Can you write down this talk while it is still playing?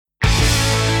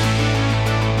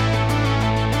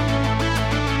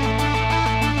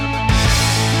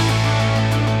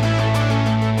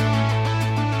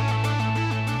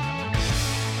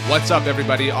What's up,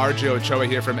 everybody? RJ Ochoa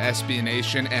here from SB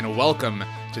Nation, and welcome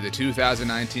to the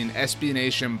 2019 SB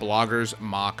Nation Bloggers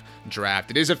Mock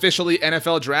Draft. It is officially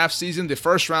NFL draft season. The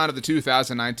first round of the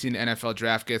 2019 NFL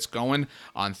draft gets going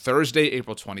on Thursday,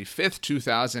 April 25th,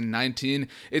 2019.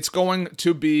 It's going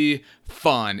to be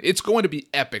fun. It's going to be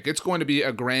epic. It's going to be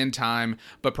a grand time,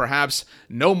 but perhaps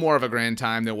no more of a grand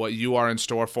time than what you are in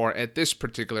store for at this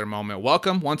particular moment.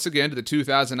 Welcome once again to the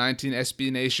 2019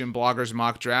 SB Nation Bloggers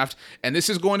Mock Draft, and this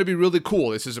is going to be really cool.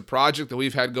 This is a project that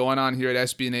we've had going on here at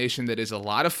SB Nation that is a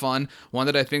lot of fun, one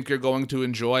that I think you're going to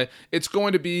enjoy. It's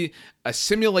going to be a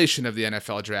simulation of the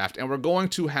NFL draft, and we're going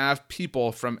to have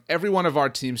people from every one of our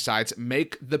team sites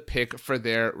make the pick for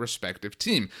their respective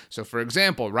team. So for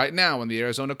example, right now when the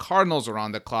Arizona Cardinals are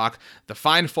on the clock, the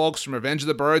fine folks from Revenge of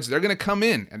the Birds, they're going to come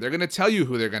in and they're going to tell you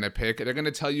who they're going to pick. They're going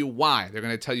to tell you why. They're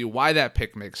going to tell you why that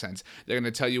pick makes sense. They're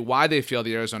going to tell you why they feel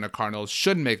the Arizona Cardinals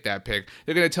should make that pick.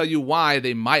 They're going to tell you why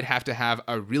they might have to have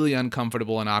a really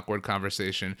uncomfortable and awkward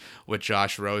conversation with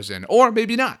Josh Rosen. Or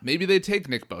maybe not. Maybe they take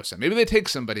Nick Bosa. Maybe they take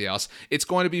somebody else. It's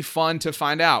going to be fun to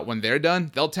find out. When they're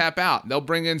done, they'll tap out. They'll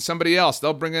bring in somebody else.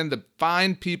 They'll bring in the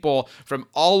fine people from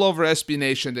all over SB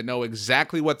Nation that know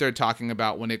exactly what they're talking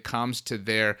about when it comes to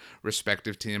their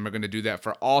respective team. We're going to do that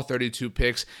for all 32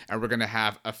 picks, and we're going to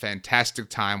have a fantastic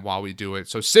time while we do it.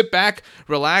 So sit back,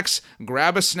 relax,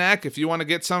 grab a snack. If you want to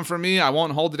get some from me, I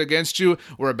won't hold it against you.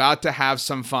 We're about to have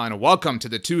some fun. Welcome to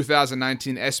the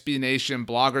 2019 SB Nation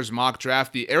Bloggers Mock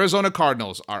Draft. The Arizona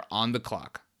Cardinals are on the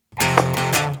clock.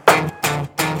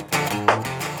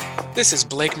 This is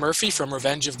Blake Murphy from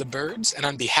Revenge of the Birds, and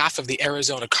on behalf of the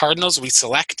Arizona Cardinals, we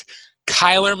select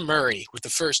Kyler Murray with the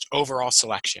first overall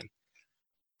selection.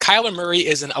 Kyler Murray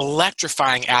is an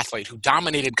electrifying athlete who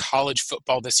dominated college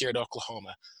football this year at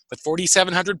Oklahoma with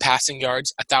 4,700 passing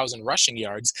yards, 1,000 rushing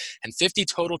yards, and 50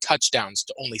 total touchdowns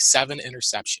to only 7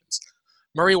 interceptions.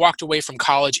 Murray walked away from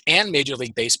college and Major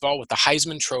League Baseball with the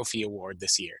Heisman Trophy Award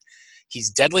this year. He's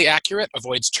deadly accurate,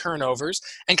 avoids turnovers,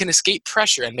 and can escape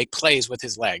pressure and make plays with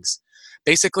his legs.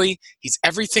 Basically, he's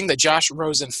everything that Josh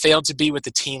Rosen failed to be with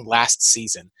the team last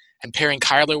season. And pairing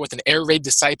Kyler with an air raid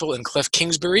disciple in Cliff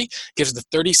Kingsbury gives the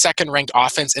 32nd ranked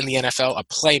offense in the NFL a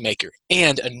playmaker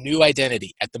and a new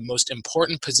identity at the most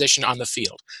important position on the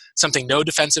field, something no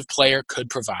defensive player could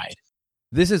provide.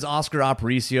 This is Oscar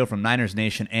Aparicio from Niners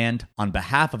Nation, and on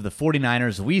behalf of the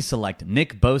 49ers, we select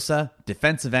Nick Bosa,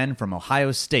 defensive end from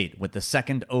Ohio State, with the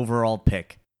second overall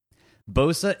pick.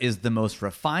 Bosa is the most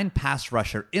refined pass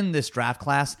rusher in this draft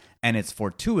class, and it's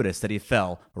fortuitous that he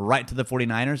fell right to the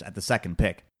 49ers at the second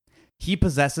pick. He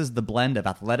possesses the blend of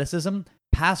athleticism,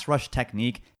 pass rush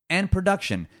technique, and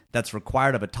production that's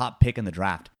required of a top pick in the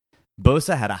draft.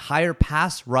 Bosa had a higher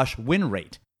pass rush win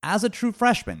rate as a true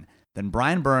freshman than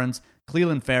Brian Burns,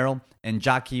 Cleveland Farrell, and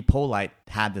Jackie Polite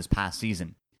had this past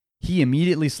season. He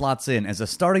immediately slots in as a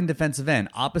starting defensive end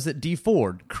opposite Dee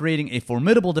Ford, creating a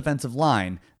formidable defensive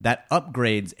line that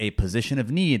upgrades a position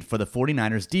of need for the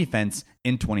 49ers defense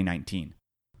in 2019.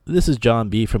 This is John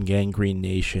B. from Gangrene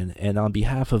Nation, and on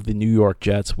behalf of the New York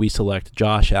Jets, we select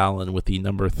Josh Allen with the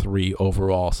number 3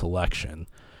 overall selection.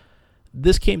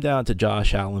 This came down to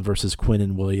Josh Allen versus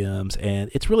Quinnen Williams,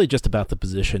 and it's really just about the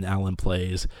position Allen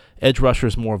plays. Edge rusher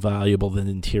is more valuable than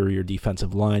interior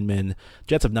defensive linemen.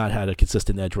 Jets have not had a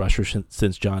consistent edge rusher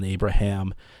since John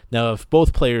Abraham. Now, if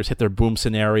both players hit their boom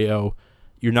scenario,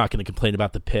 you're not going to complain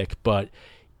about the pick, but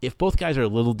if both guys are a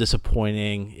little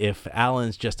disappointing, if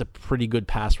Allen's just a pretty good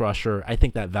pass rusher, I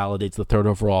think that validates the third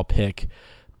overall pick.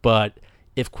 But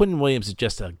if Quinnen Williams is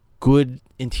just a good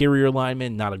interior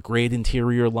lineman, not a great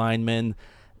interior lineman,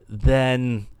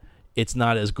 then it's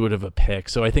not as good of a pick.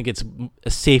 So I think it's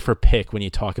a safer pick when you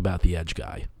talk about the edge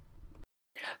guy.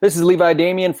 This is Levi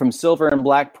Damien from Silver and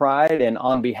Black Pride, and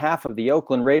on behalf of the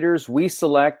Oakland Raiders, we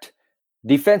select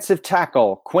defensive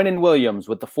tackle Quinnen Williams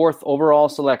with the 4th overall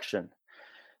selection.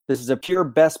 This is a pure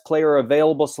best player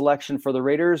available selection for the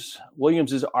Raiders.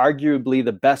 Williams is arguably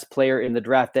the best player in the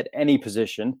draft at any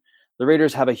position. The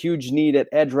Raiders have a huge need at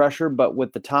edge rusher, but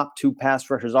with the top 2 pass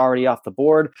rushers already off the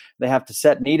board, they have to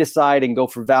set need aside and go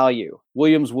for value.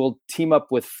 Williams will team up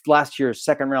with last year's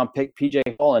 2nd-round pick P.J.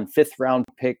 Hall and 5th-round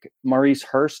pick Maurice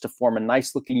Hurst to form a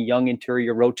nice-looking young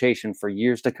interior rotation for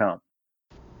years to come.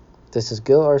 This is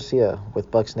Gil Arcia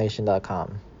with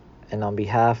BucksNation.com, and on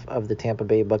behalf of the Tampa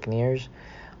Bay Buccaneers,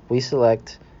 we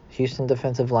select Houston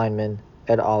defensive lineman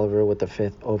Ed Oliver with the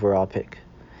 5th overall pick.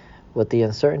 With the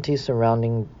uncertainty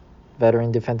surrounding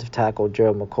veteran defensive tackle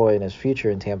Gerald McCoy and his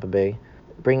future in Tampa Bay,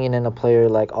 bringing in a player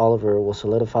like Oliver will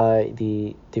solidify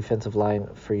the defensive line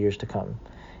for years to come.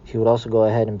 He would also go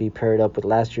ahead and be paired up with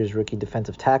last year's rookie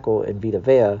defensive tackle in Vita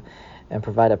Vea and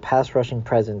provide a pass rushing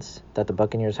presence that the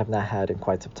Buccaneers have not had in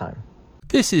quite some time.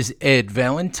 This is Ed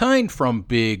Valentine from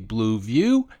Big Blue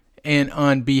View, and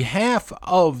on behalf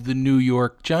of the New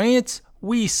York Giants,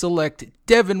 we select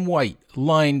Devin White,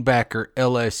 linebacker,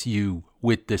 LSU,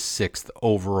 with the 6th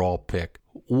overall pick.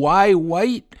 Why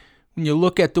White? When you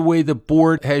look at the way the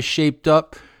board has shaped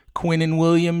up, Quinnen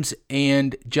Williams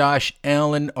and Josh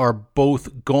Allen are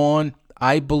both gone.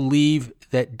 I believe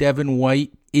that Devin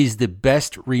White is the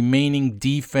best remaining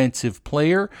defensive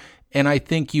player, and I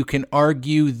think you can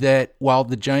argue that while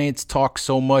the Giants talk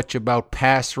so much about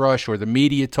pass rush, or the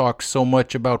media talks so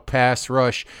much about pass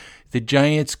rush, the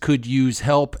Giants could use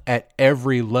help at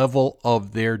every level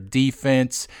of their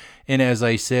defense. And as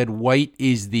I said, White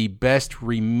is the best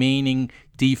remaining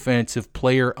defensive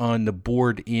player on the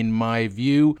board in my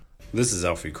view. This is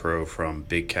Alfie Crow from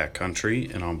Big Cat Country,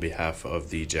 and on behalf of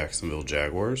the Jacksonville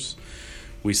Jaguars,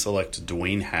 we select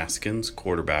Dwayne Haskins,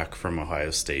 quarterback from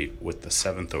Ohio State, with the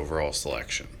 7th overall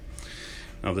selection.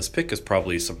 Now, this pick is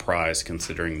probably a surprise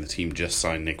considering the team just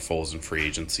signed Nick Foles in free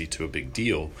agency to a big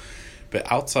deal, but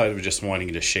outside of just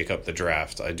wanting to shake up the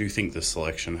draft, I do think this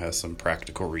selection has some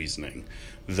practical reasoning,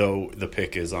 though the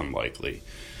pick is unlikely.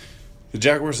 The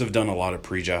Jaguars have done a lot of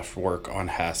pre-draft work on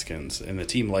Haskins, and the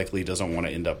team likely doesn't want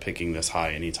to end up picking this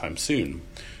high anytime soon.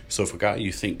 So if a guy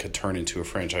you think could turn into a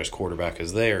franchise quarterback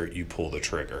is there, you pull the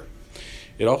trigger.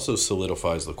 It also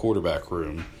solidifies the quarterback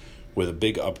room with a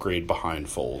big upgrade behind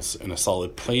Foles and a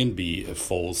solid plan B if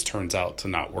Foles turns out to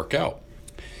not work out.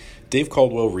 Dave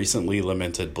Caldwell recently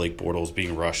lamented Blake Bortles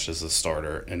being rushed as a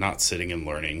starter and not sitting and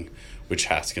learning, which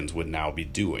Haskins would now be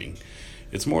doing.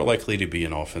 It's more likely to be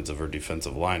an offensive or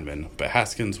defensive lineman, but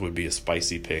Haskins would be a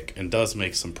spicy pick and does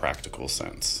make some practical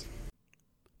sense.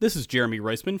 This is Jeremy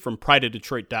Reisman from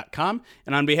PrideOfDetroit.com,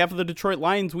 and on behalf of the Detroit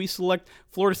Lions, we select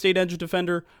Florida State edge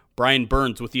defender Brian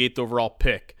Burns with the 8th overall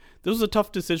pick. This was a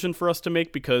tough decision for us to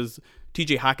make because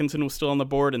TJ Hockenson was still on the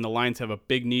board and the Lions have a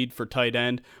big need for tight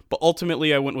end, but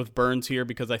ultimately I went with Burns here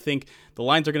because I think the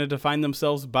Lions are going to define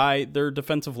themselves by their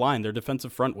defensive line, their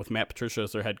defensive front with Matt Patricia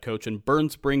as their head coach, and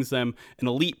Burns brings them an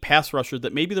elite pass rusher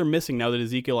that maybe they're missing now that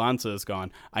Ezekiel Ansah is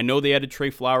gone. I know they added Trey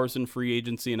Flowers in free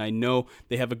agency, and I know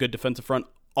they have a good defensive front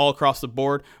all across the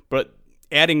board, but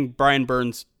adding Brian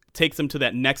Burns takes them to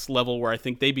that next level where I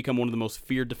think they become one of the most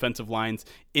feared defensive lines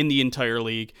in the entire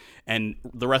league, and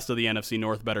the rest of the NFC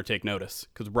North better take notice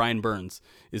because Brian Burns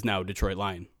is now a Detroit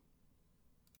Lion.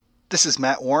 This is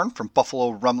Matt Warren from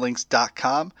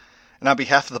BuffaloRumblings.com, and on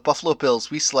behalf of the Buffalo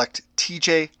Bills, we select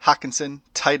TJ Hockenson,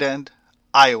 tight end,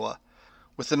 Iowa,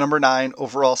 with the number 9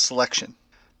 overall selection.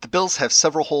 The Bills have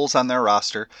several holes on their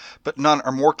roster, but none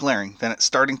are more glaring than at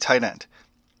starting tight end.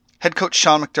 Head coach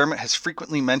Sean McDermott has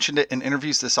frequently mentioned it in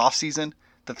interviews this offseason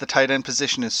that the tight end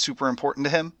position is super important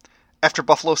to him. After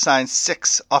Buffalo signs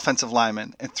 6 offensive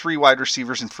linemen and 3 wide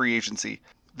receivers in free agency,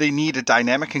 they need a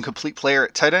dynamic and complete player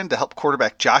at tight end to help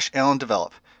quarterback Josh Allen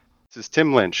develop. This is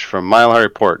Tim Lynch from Mile High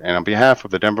Report, and on behalf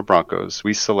of the Denver Broncos,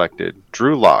 we selected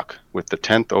Drew Lock with the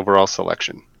 10th overall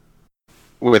selection.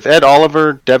 With Ed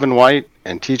Oliver, Devin White,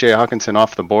 and TJ Hockenson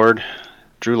off the board,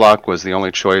 Drew Lock was the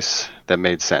only choice that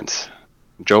made sense.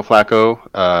 Joe Flacco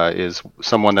is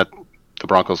someone that the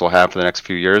Broncos will have for the next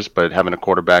few years, but having a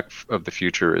quarterback of the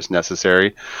future is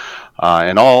necessary.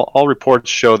 And all reports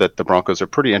show that the Broncos are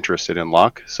pretty interested in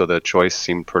Lock, so the choice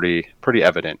seemed pretty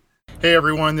evident. Hey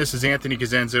everyone, this is Anthony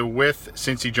Cosenza with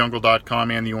CincyJungle.com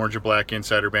and the Orange and Black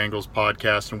Insider Bengals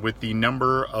podcast, and with the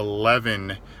number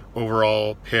 11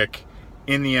 overall pick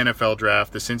in the NFL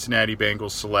draft, the Cincinnati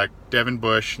Bengals select Devin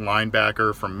Bush,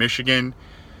 linebacker from Michigan.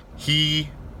 He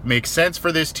makes sense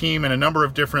for this team in a number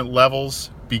of different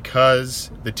levels because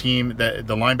the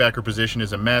linebacker position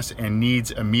is a mess and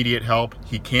needs immediate help.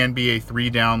 He can be a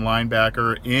 3-down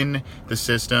linebacker in the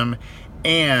system,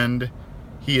 and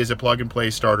he is a plug-and-play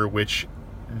starter, which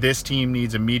this team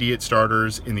needs immediate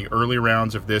starters in the early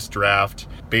rounds of this draft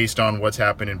based on what's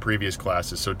happened in previous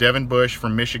classes. So Devin Bush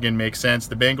from Michigan makes sense.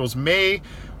 The Bengals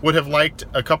would have liked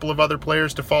a couple of other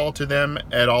players to fall to them,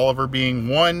 Ed Oliver being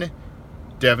one,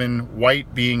 Devin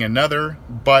White being another,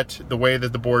 but the way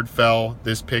that the board fell,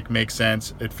 this pick makes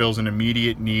sense. It fills an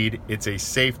immediate need. It's a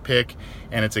safe pick,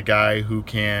 and it's a guy who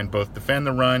can both defend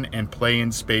the run and play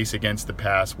in space against the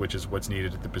pass, which is what's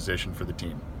needed at the position for the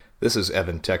team. This is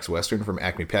Evan Tex Western from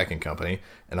Acme Packing Company,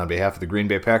 and on behalf of the Green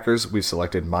Bay Packers, we've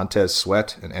selected Montez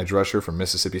Sweat, an edge rusher from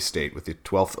Mississippi State, with the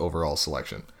 12th overall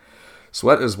selection.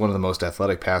 Sweat is one of the most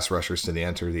athletic pass rushers to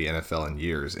enter the NFL in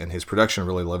years, and his production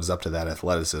really lives up to that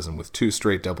athleticism with 2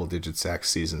 straight double-digit sack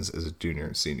seasons as a junior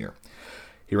and senior.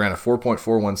 He ran a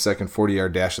 4.41 second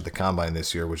 40-yard dash at the combine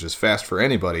this year, which is fast for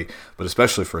anybody, but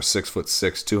especially for a 6'6",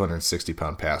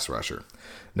 260-pound pass rusher.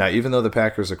 Now, even though the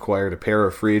Packers acquired a pair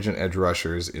of free agent edge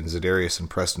rushers in Za'Darius and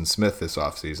Preston Smith this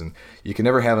offseason, you can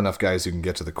never have enough guys who can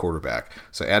get to the quarterback.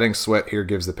 So adding Sweat here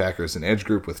gives the Packers an edge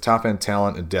group with top-end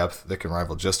talent and depth that can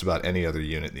rival just about any other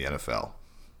unit in the NFL.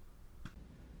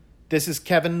 This is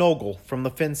Kevin Nogle from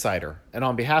the Finsider, and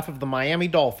on behalf of the Miami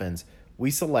Dolphins, we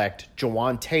select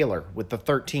Jawan Taylor with the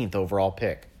 13th overall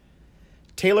pick.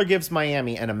 Taylor gives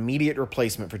Miami an immediate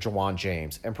replacement for Jawan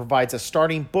James and provides a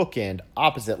starting bookend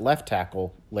opposite left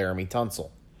tackle Laramie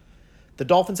Tunsil. The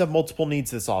Dolphins have multiple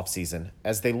needs this offseason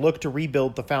as they look to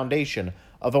rebuild the foundation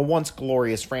of a once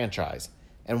glorious franchise,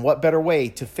 and what better way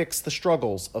to fix the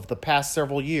struggles of the past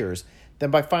several years than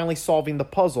by finally solving the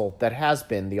puzzle that has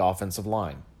been the offensive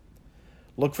line.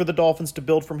 Look for the Dolphins to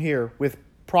build from here with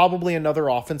probably another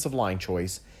offensive line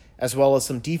choice, as well as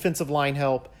some defensive line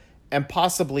help and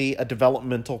possibly a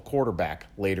developmental quarterback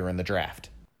later in the draft.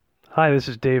 Hi, this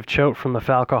is Dave Choate from the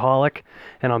Falcoholic,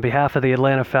 and on behalf of the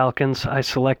Atlanta Falcons, I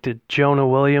selected Jonah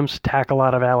Williams, tackle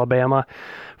out of Alabama,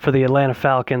 for the Atlanta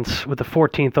Falcons with the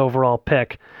 14th overall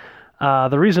pick.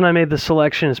 The reason I made this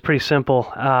selection is pretty simple.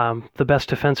 The best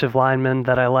defensive linemen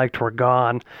that I liked were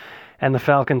gone, and the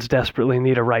Falcons desperately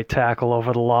need a right tackle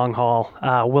over the long haul.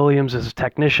 Williams is a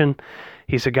technician.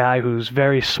 He's a guy who's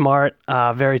very smart,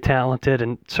 very talented,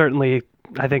 and certainly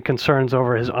I think concerns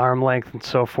over his arm length and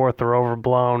so forth are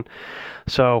overblown.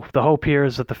 So the hope here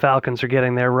is that the Falcons are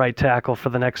getting their right tackle for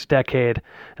the next decade,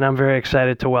 and I'm very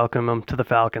excited to welcome him to the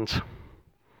Falcons.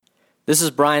 This is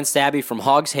Brian Stabby from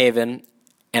Hogs Haven,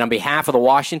 and on behalf of the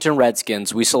Washington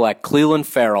Redskins, we select Clelin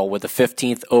Ferrell with the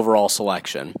 15th overall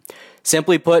selection.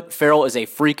 Simply put, Ferrell is a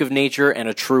freak of nature and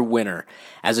a true winner.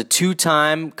 As a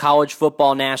two-time college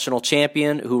football national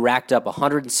champion who racked up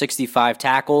 165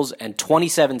 tackles and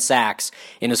 27 sacks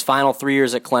in his final 3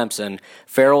 years at Clemson,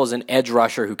 Ferrell is an edge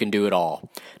rusher who can do it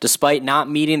all. Despite not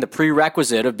meeting the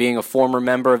prerequisite of being a former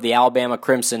member of the Alabama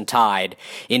Crimson Tide,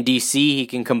 in D.C. he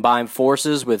can combine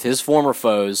forces with his former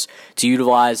foes to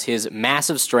utilize his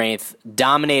massive strength,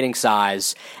 dominating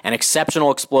size, and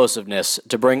exceptional explosiveness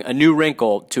to bring a new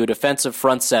wrinkle to a defensive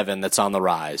front seven that's on the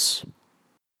rise.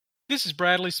 This is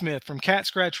Bradley Smith from Cat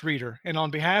Scratch Reader, and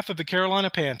on behalf of the Carolina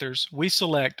Panthers, we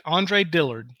select Andre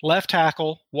Dillard, left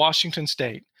tackle, Washington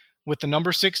State, with the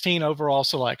number 16 overall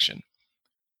selection.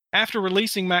 After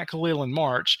releasing Matt Khalil in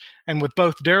March, and with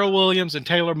both Darrell Williams and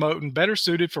Taylor Moton better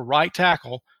suited for right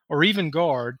tackle or even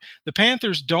guard, the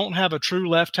Panthers don't have a true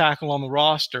left tackle on the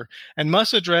roster and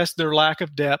must address their lack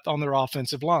of depth on their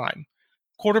offensive line.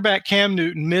 Quarterback Cam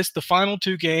Newton missed the final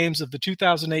 2 games of the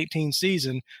 2018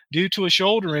 season due to a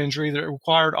shoulder injury that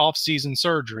required off-season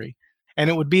surgery, and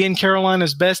it would be in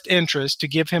Carolina's best interest to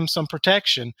give him some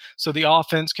protection so the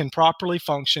offense can properly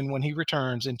function when he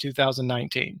returns in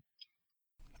 2019.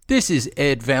 This is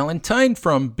Ed Valentine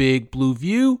from Big Blue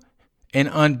View, and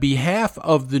on behalf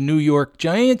of the New York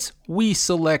Giants, we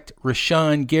select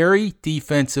Rashawn Gary,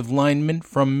 defensive lineman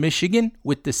from Michigan,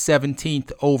 with the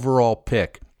 17th overall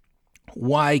pick.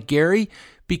 Why Gary?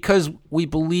 Because we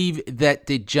believe that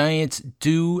the Giants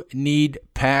do need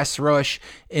pass rush,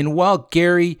 and while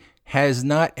Gary has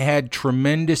not had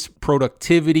tremendous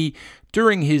productivity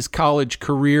during his college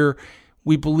career,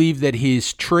 we believe that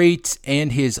his traits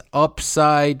and his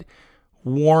upside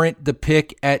warrant the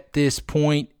pick at this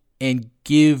point and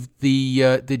give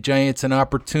the Giants an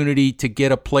opportunity to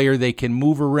get a player they can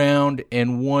move around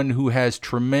and one who has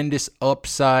tremendous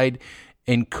upside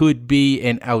and could be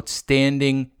an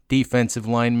outstanding defensive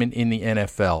lineman in the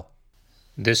NFL.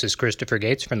 This is Christopher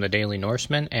Gates from the Daily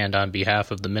Norseman, and on behalf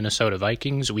of the Minnesota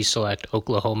Vikings, we select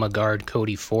Oklahoma guard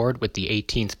Cody Ford with the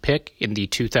 18th pick in the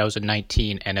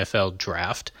 2019 NFL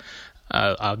Draft.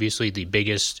 Obviously, the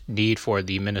biggest need for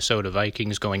the Minnesota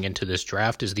Vikings going into this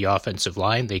draft is the offensive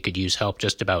line. They could use help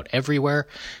just about everywhere,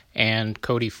 and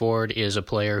Cody Ford is a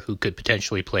player who could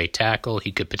potentially play tackle.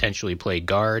 He could potentially play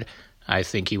guard. I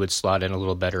think he would slot in a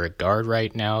little better at guard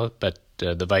right now, but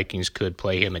the Vikings could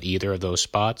play him at either of those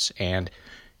spots, and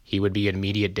he would be an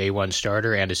immediate day one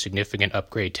starter and a significant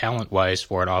upgrade talent-wise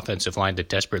for an offensive line that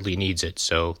desperately needs it.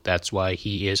 So that's why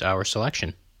he is our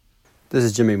selection. This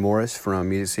is Jimmy Morris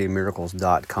from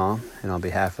MusicCityMiracles.com, and on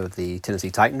behalf of the Tennessee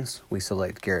Titans, we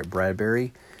select Garrett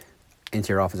Bradbury,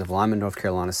 interior offensive lineman, North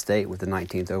Carolina State, with the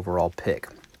 19th overall pick.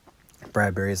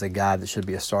 Bradbury is a guy that should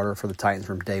be a starter for the Titans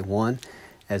from day one,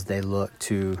 as they look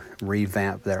to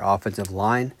revamp their offensive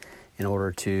line in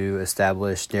order to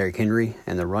establish Derrick Henry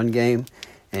and the run game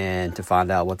and to find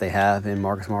out what they have in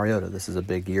Marcus Mariota. This is a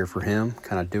big year for him,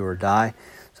 kind of do or die.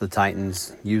 So the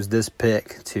Titans use this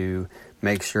pick to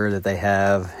make sure that they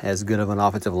have as good of an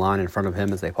offensive line in front of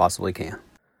him as they possibly can.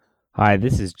 Hi,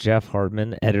 this is Jeff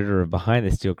Hartman, editor of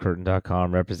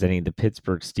BehindTheSteelCurtain.com, representing the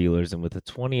Pittsburgh Steelers. And with the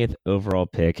 20th overall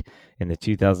pick in the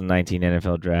 2019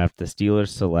 NFL Draft, the Steelers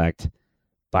select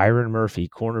Byron Murphy,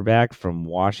 cornerback from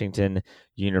Washington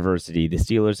University. The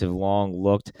Steelers have long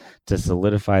looked to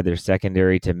solidify their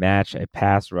secondary to match a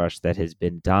pass rush that has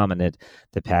been dominant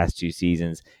the past 2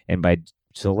 seasons. And by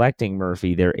selecting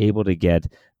Murphy, they're able to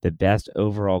get the best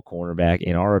overall cornerback,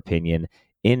 in our opinion,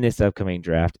 in this upcoming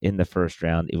draft in the first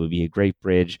round. It would be a great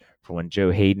bridge for when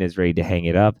Joe Hayden is ready to hang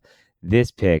it up.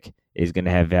 This pick is going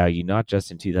to have value not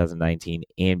just in 2019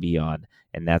 and beyond,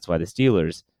 and that's why the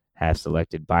Steelers have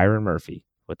selected Byron Murphy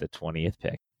with the 20th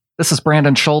pick. This is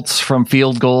Brandon Schultz from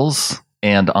Field Goals,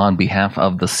 and on behalf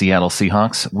of the Seattle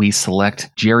Seahawks, we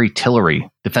select Jerry Tillery,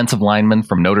 defensive lineman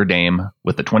from Notre Dame,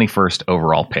 with the 21st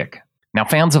overall pick. Now,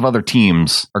 fans of other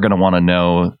teams are going to want to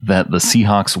know that the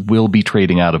Seahawks will be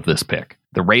trading out of this pick.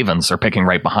 The Ravens are picking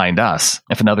right behind us.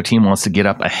 If another team wants to get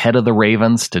up ahead of the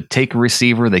Ravens to take a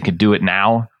receiver, they could do it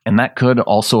now. And that could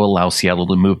also allow Seattle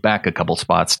to move back a couple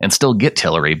spots and still get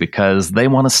Tillery because they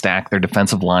want to stack their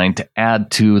defensive line to add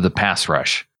to the pass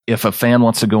rush. If a fan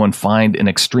wants to go and find an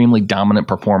extremely dominant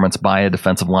performance by a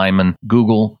defensive lineman,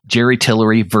 Google Jerry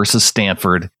Tillery versus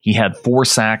Stanford. He had 4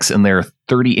 sacks in their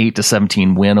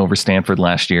 38-17 win over Stanford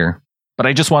last year. But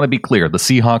I just want to be clear, the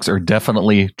Seahawks are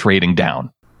definitely trading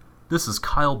down. This is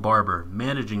Kyle Barber,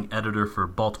 managing editor for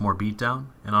Baltimore Beatdown,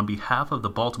 and on behalf of the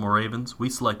Baltimore Ravens, we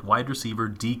select wide receiver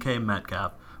DK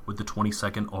Metcalf with the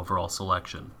 22nd overall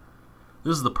selection.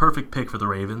 This is the perfect pick for the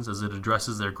Ravens as it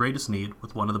addresses their greatest need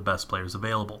with one of the best players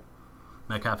available.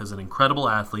 Metcalf is an incredible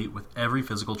athlete with every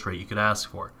physical trait you could ask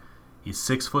for. He's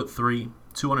 6'3",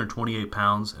 228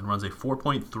 pounds, and runs a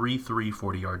 4.33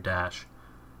 40-yard dash.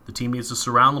 The team needs to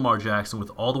surround Lamar Jackson with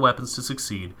all the weapons to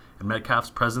succeed, and Metcalf's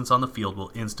presence on the field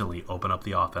will instantly open up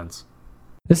the offense.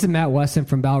 This is Matt Weston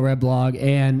from Battle Red Blog,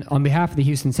 and on behalf of the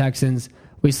Houston Texans,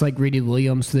 we select Greedy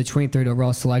Williams for the 23rd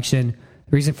overall selection.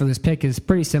 The reason for this pick is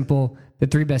pretty simple. The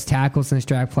 3 best tackles in this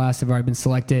draft class have already been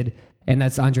selected, and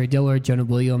that's Andre Dillard, Jonah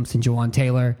Williams, and Jawan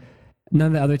Taylor. None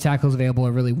of the other tackles available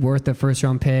are really worth the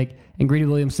first-round pick, and Greedy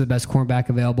Williams is the best cornerback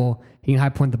available. He can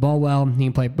high-point the ball well. He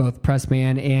can play both press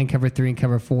man and cover 3 and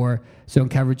cover 4 zone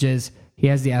coverages. He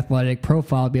has the athletic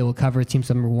profile to be able to cover a team's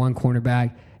number 1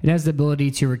 cornerback and has the ability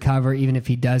to recover even if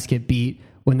he does get beat,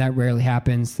 when that rarely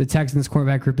happens. The Texans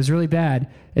cornerback group is really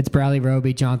bad. It's Bradley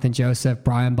Roby, Jonathan Joseph,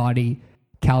 Brian Body,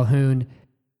 Calhoun,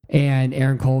 and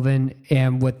Aaron Colvin.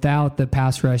 And without the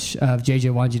pass rush of J.J.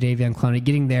 Watt, Jadeveon Clowney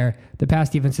getting there, the pass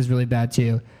defense is really bad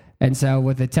too. And so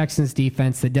with the Texans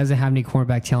defense that doesn't have any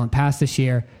cornerback talent past this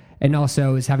year, and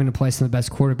also is having to play some of the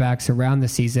best quarterbacks around the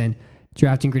season,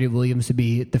 drafting Greedy Williams would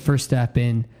be the first step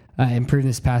in improving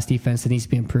this pass defense that needs to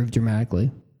be improved dramatically.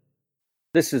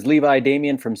 This is Levi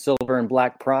Damien from Silver and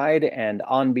Black Pride, and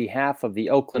on behalf of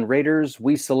the Oakland Raiders,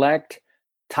 we select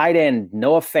tight end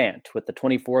Noah Fant with the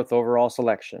 24th overall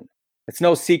selection. It's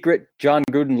no secret, John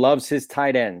Gruden loves his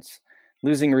tight ends.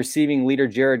 Losing receiving leader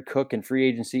Jared Cook in free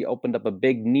agency opened up a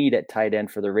big need at tight end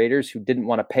for the Raiders, who didn't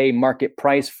want to pay market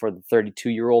price for the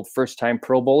 32-year-old first-time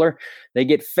Pro Bowler. They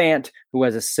get Fant, who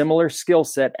has a similar skill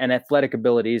set and athletic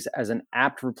abilities, as an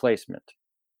apt replacement.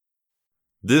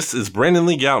 This is Brandon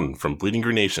Lee Gowton from Bleeding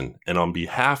Green Nation, and on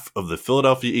behalf of the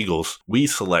Philadelphia Eagles, we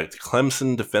select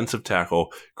Clemson defensive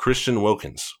tackle Christian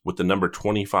Wilkins with the number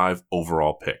 25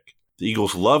 overall pick. The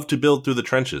Eagles love to build through the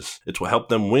trenches. It will help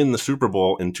them win the Super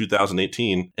Bowl in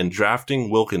 2018, and drafting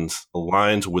Wilkins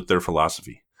aligns with their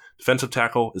philosophy. Defensive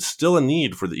tackle is still a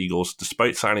need for the Eagles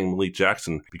despite signing Malik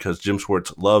Jackson because Jim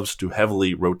Schwartz loves to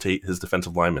heavily rotate his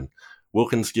defensive linemen.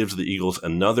 Wilkins gives the Eagles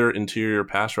another interior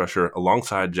pass rusher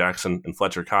alongside Jackson and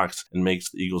Fletcher Cox and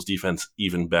makes the Eagles' defense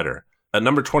even better. At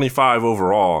number 25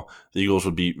 overall, the Eagles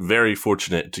would be very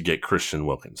fortunate to get Christian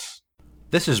Wilkins.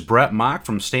 This is Brett Mock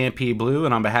from Stampede Blue,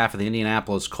 and on behalf of the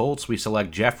Indianapolis Colts, we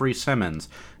select Jeffrey Simmons,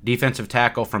 defensive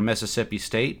tackle from Mississippi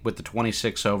State, with the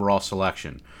 26th overall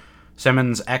selection.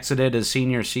 Simmons exited his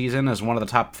senior season as one of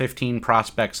the top 15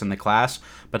 prospects in the class,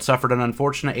 but suffered an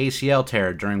unfortunate ACL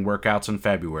tear during workouts in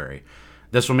February.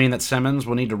 This will mean that Simmons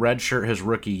will need to redshirt his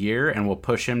rookie year and will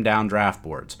push him down draft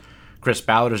boards. Chris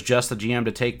Ballard is just the GM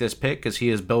to take this pick as he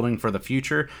is building for the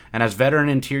future and has veteran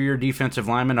interior defensive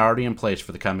linemen already in place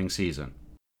for the coming season.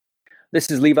 This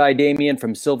is Levi Damien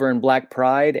from Silver and Black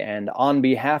Pride, and on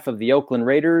behalf of the Oakland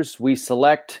Raiders, we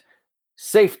select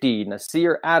safety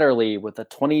Nasir Adderley with the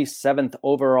 27th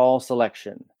overall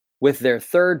selection. With their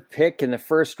 3rd pick in the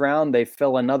first round, they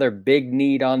fill another big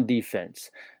need on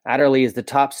defense. Adderley is the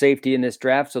top safety in this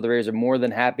draft, so the Raiders are more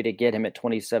than happy to get him at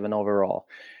 27 overall.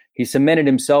 He cemented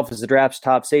himself as the draft's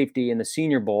top safety in the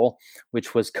Senior Bowl,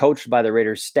 which was coached by the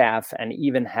Raiders staff and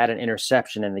even had an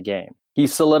interception in the game. He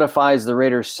solidifies the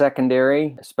Raiders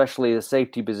secondary, especially the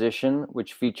safety position,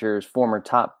 which features former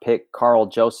top pick Carl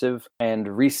Joseph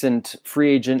and recent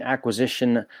free agent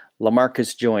acquisition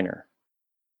LaMarcus Joyner.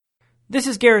 This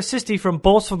is Garrett Sisti from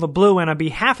Bolts from the Blue, and on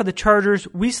behalf of the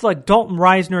Chargers, we select Dalton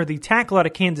Reisner, the tackle out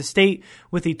of Kansas State,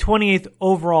 with the 28th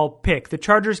overall pick. The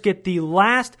Chargers get the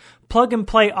last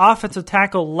plug-and-play offensive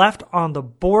tackle left on the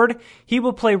board. He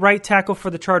will play right tackle for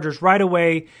the Chargers right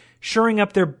away, shoring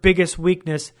up their biggest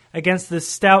weakness against the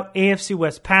stout AFC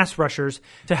West pass rushers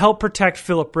to help protect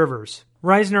Phillip Rivers.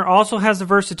 Reisner also has the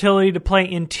versatility to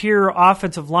play interior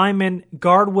offensive lineman.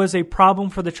 Guard was a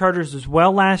problem for the Chargers as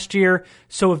well last year,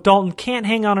 so if Dalton can't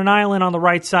hang on an island on the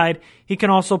right side, he can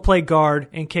also play guard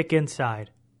and kick inside.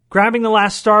 Grabbing the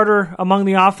last starter among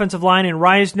the offensive line in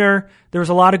Reisner, there was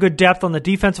a lot of good depth on the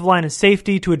defensive line and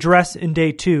safety to address in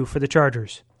day 2 for the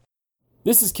Chargers.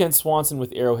 This is Kent Swanson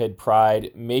with Arrowhead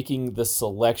Pride, making the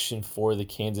selection for the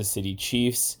Kansas City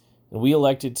Chiefs. And we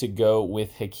elected to go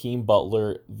with Hakeem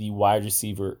Butler, the wide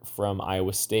receiver from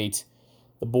Iowa State.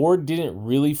 The board didn't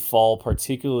really fall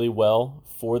particularly well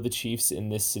for the Chiefs in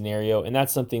this scenario, and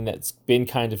that's something that's been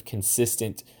kind of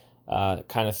consistent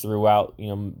kind of throughout,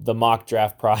 the mock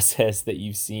draft process that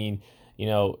you've seen,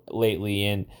 lately.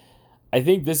 And I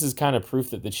think this is kind of proof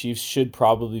that the Chiefs should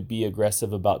probably be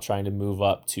aggressive about trying to move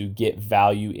up to get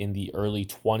value in the early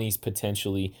 20s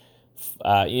potentially,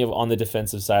 on the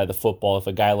defensive side of the football if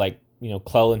a guy like,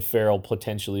 Clelin Ferrell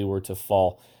potentially were to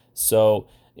fall. So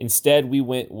instead we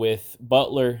went with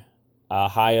Butler,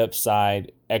 high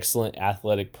upside, excellent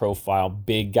athletic profile,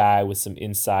 big guy with some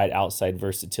inside-outside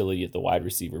versatility at the wide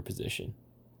receiver position.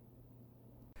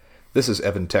 This is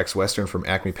Evan Tex Western from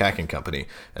Acme Packing Company,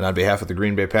 and on behalf of the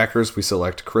Green Bay Packers, we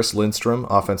select Chris Lindstrom,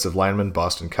 offensive lineman,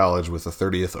 Boston College, with the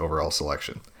 30th overall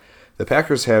selection. The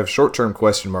Packers have short-term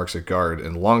question marks at guard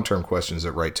and long-term questions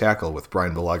at right tackle with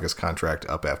Brian Balaga's contract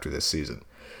up after this season.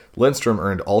 Lindstrom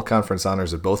earned all-conference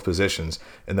honors at both positions,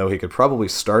 and though he could probably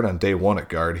start on day 1 at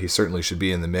guard, he certainly should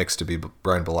be in the mix to be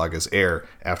Brian Balaga's heir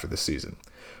after the season.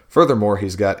 Furthermore,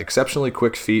 he's got exceptionally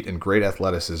quick feet and great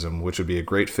athleticism, which would be a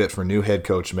great fit for new head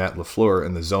coach Matt LaFleur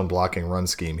and the zone-blocking run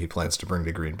scheme he plans to bring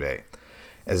to Green Bay.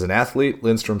 As an athlete,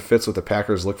 Lindstrom fits what the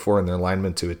Packers look for in their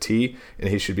linemen to a T, and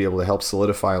he should be able to help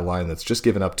solidify a line that's just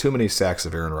given up too many sacks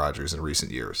of Aaron Rodgers in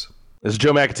recent years. This is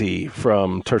Joe McAtee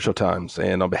from Tertial Times,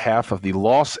 and on behalf of the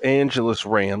Los Angeles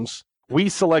Rams, we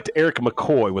select Eric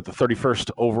McCoy with the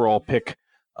 31st overall pick.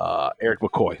 Eric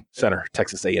McCoy, center,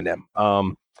 Texas A&M.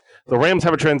 The Rams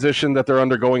have a transition that they're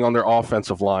undergoing on their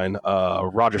offensive line.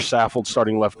 Roger Saffold,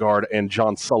 starting left guard, and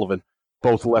John Sullivan,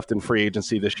 both left in free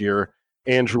agency this year.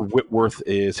 Andrew Whitworth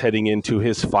is heading into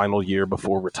his final year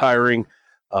before retiring.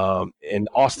 And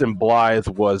Austin Blythe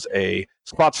was a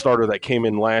spot starter that came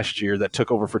in last year that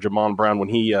took over for Jamon Brown when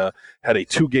he had a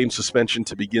 2-game suspension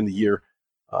to begin the year,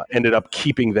 ended up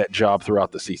keeping that job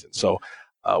throughout the season. So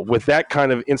with that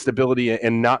kind of instability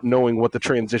and not knowing what the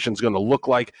transition is going to look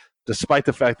like, despite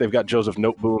the fact they've got Joseph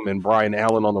Noteboom and Brian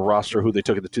Allen on the roster, who they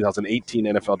took at the 2018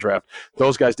 NFL draft,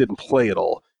 those guys didn't play at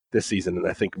all this season, and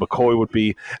I think McCoy would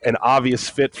be an obvious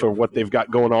fit for what they've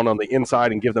got going on the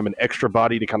inside and give them an extra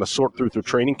body to kind of sort through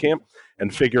training camp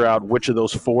and figure out which of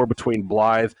those 4 between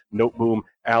Blythe, Noteboom,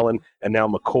 Allen, and now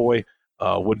McCoy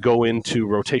would go into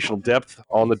rotational depth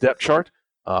on the depth chart,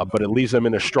 but it leaves them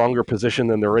in a stronger position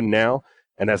than they're in now.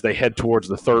 And as they head towards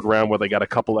the 3rd round where they got a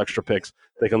couple extra picks,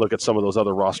 they can look at some of those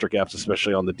other roster gaps,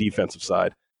 especially on the defensive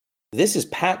side. This is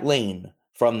Pat Lane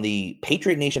from the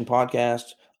Patriot Nation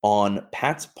podcast on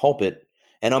Pat's Pulpit.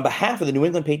 And on behalf of the New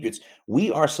England Patriots,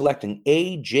 we are selecting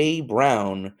A.J.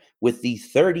 Brown with the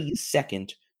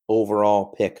 32nd overall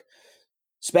pick.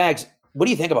 Spags, what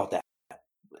do you think about that?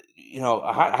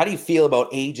 How do you feel about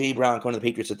A.J. Brown going to the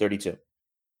Patriots at 32?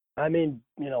 I mean,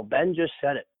 Ben just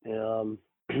said it.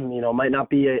 Might not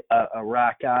be a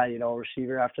rack guy,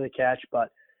 receiver after the catch, but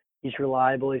he's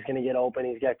reliable. He's going to get open.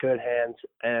 He's got good hands.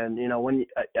 And,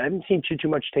 I haven't seen too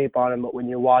much tape on him, but when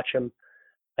you watch him,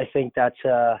 I think that's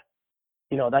a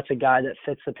guy that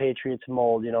fits the Patriots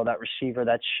mold, that receiver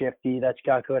that's shifty, that's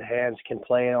got good hands, can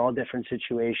play in all different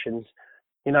situations.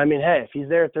 Hey, if he's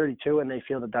there at 32 and they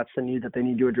feel that that's the need that they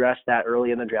need to address that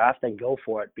early in the draft, then go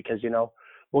for it because,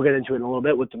 we'll get into it in a little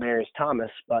bit with Demaryius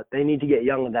Thomas, but they need to get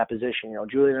young in that position.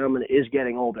 Julian Edelman is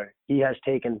getting older. He has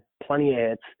taken plenty of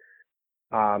hits.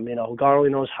 God only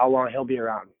knows how long he'll be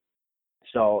around.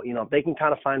 So, if they can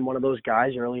kind of find one of those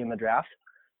guys early in the draft,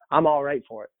 I'm all right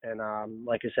for it. And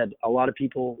like I said, a lot of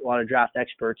people, a lot of draft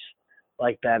experts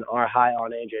like Ben are high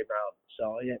on A.J. Brown.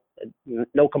 So, yeah,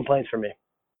 no complaints from me.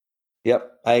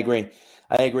 Yep, I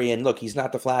agree. And look, he's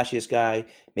not the flashiest guy.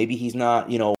 Maybe he's not,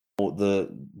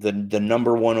 the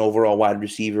number one overall wide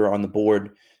receiver on the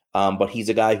board. But he's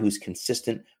a guy who's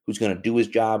consistent, who's going to do his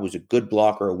job, who's a good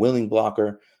blocker, a willing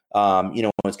blocker.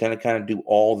 It's going to kind of do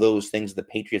all those things the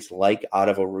Patriots like out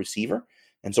of a receiver.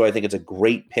 And so I think it's a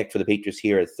great pick for the Patriots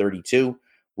here at 32,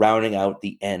 rounding out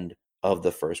the end of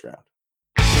the first round.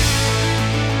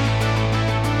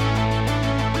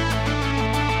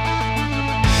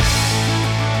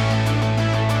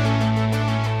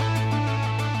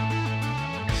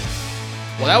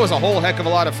 Well, that was a whole heck of a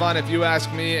lot of fun if you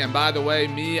ask me. And by the way,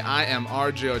 I am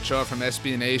RJ Ochoa from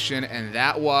SB Nation, and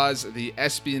that was the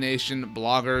SB Nation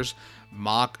Bloggers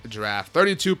mock draft.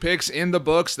 32 picks in the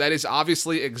books. That is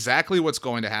obviously exactly what's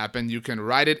going to happen. You can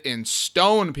write it in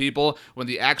stone, people, when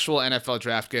the actual NFL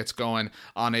draft gets going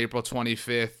on April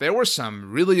 25th. There were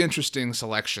some really interesting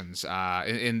selections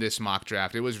in this mock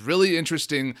draft. It was really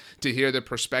interesting to hear the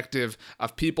perspective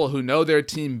of people who know their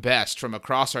team best from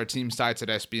across our team sites at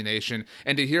SB Nation,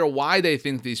 and to hear why they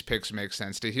think these picks make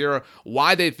sense, to hear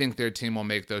why they think their team will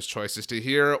make those choices, to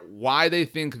hear why they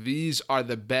think these are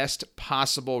the best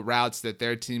possible routes that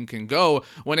their team can go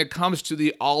when it comes to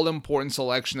the all-important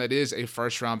selection that is a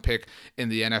first-round pick in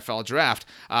the NFL draft.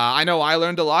 I know I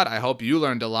learned a lot. I hope you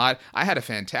learned a lot. I had a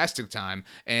fantastic time,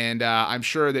 and I'm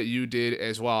sure that you did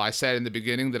as well. I said in the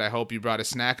beginning that I hope you brought a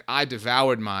snack. I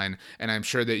devoured mine, and I'm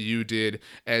sure that you did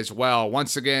as well.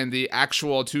 Once again, the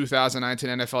actual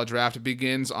 2019 NFL draft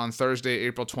begins on Thursday,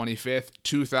 April 25th,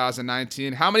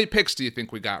 2019. How many picks do you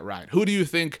think we got right? Who do you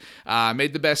think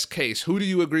made the best case? Who do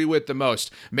you agree with the most?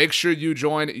 Make sure you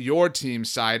join your team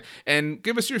side and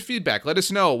give us your feedback. Let us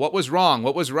know what was wrong,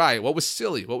 what was right, what was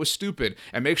silly, what was stupid,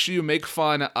 and make sure you make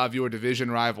fun of your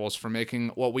division rivals for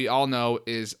making what we all know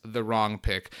is the wrong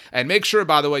pick. And make sure,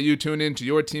 by the way, you tune in to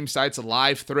your team site's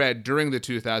live thread during the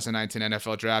 2019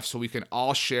 NFL draft so we can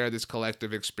all share this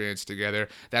collective experience together.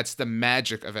 That's the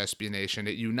magic of SB Nation.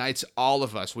 It unites all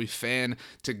of us. We fan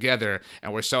together,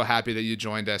 and we're so happy that you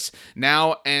joined us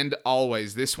now and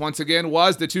always. This, once again,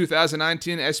 was the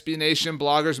 2019 SB Nation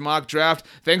Bloggers Mock Draft.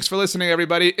 Thanks for listening,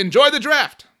 everybody. Enjoy the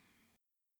draft!